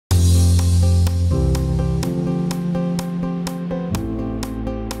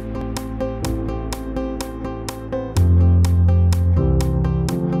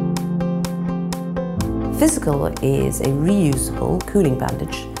Physicool is a reusable cooling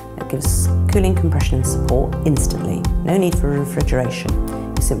bandage that gives cooling, compression and support instantly. No need for refrigeration.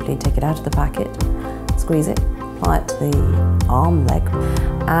 You simply take it out of the packet, squeeze it, apply it to the arm, leg,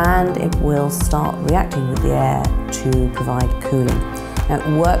 and it will start reacting with the air to provide cooling. Now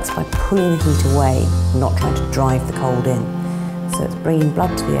it works by pulling the heat away, not trying to drive the cold in. So it's bringing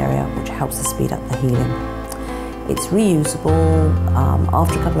blood to the area, which helps to speed up the healing. It's reusable.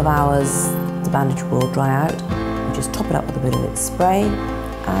 After a couple of hours, the bandage will dry out. You just top it up with a bit of its spray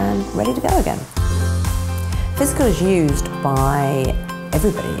and ready to go again. Physicool is used by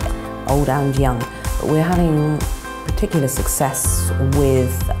everybody, old and young, but we're having particular success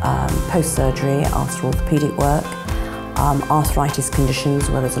with post-surgery after orthopaedic work, arthritis conditions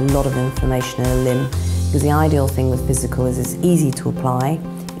where there's a lot of inflammation in a limb, because the ideal thing with Physicool is it's easy to apply,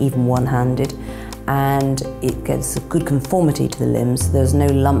 even one-handed, and it gets a good conformity to the limbs. There's no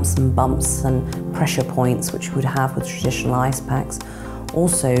lumps and bumps and pressure points which you would have with traditional ice packs.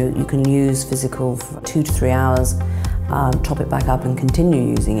 Also, you can use Physicool for 2 to 3 hours, top it back up and continue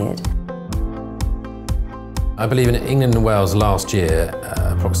using it. I believe in England and Wales last year,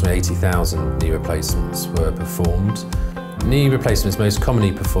 approximately 80,000 knee replacements were performed. Knee replacement is most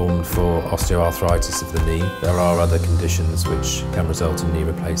commonly performed for osteoarthritis of the knee. There are other conditions which can result in knee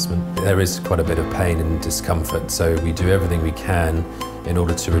replacement. There is quite a bit of pain and discomfort, so we do everything we can in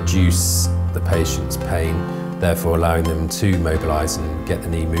order to reduce the patient's pain, therefore allowing them to mobilise and get the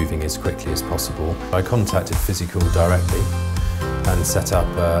knee moving as quickly as possible. I contacted Physicool directly and set up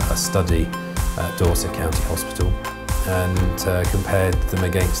a study at Dorset County Hospital and compared them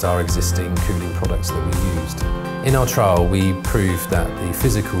against our existing cooling products that we used. In our trial, we proved that the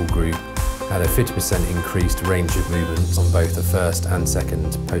Physicool group had a 50% increased range of movements on both the first and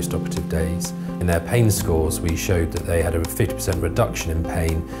second post-operative days. In their pain scores, we showed that they had a 50% reduction in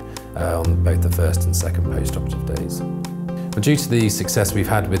pain on both the first and second post-operative days. But due to the success we've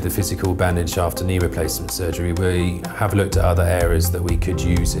had with the Physicool bandage after knee replacement surgery, we have looked at other areas that we could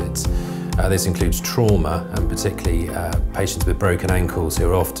use it. This includes trauma, and particularly patients with broken ankles who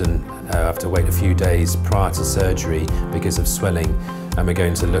are often have to wait a few days prior to surgery because of swelling, and we're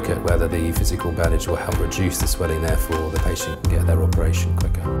going to look at whether the Physicool bandage will help reduce the swelling, therefore the patient can get their operation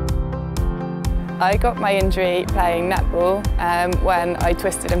quicker. I got my injury playing netball when I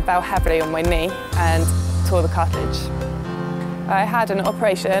twisted and fell heavily on my knee and tore the cartilage. I had an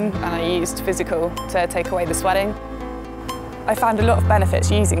operation and I used Physicool to take away the swelling. I found a lot of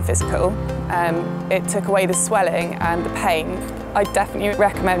benefits using Physicool. It took away the swelling and the pain. I definitely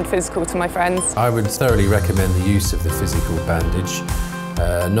recommend Physicool to my friends. I would thoroughly recommend the use of the Physicool bandage.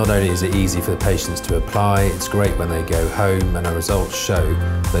 Not only is it easy for the patients to apply, it's great when they go home, and our results show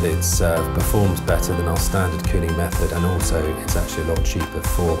that it performs better than our standard cooling method, and also it's actually a lot cheaper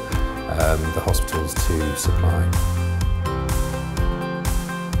for the hospitals to supply.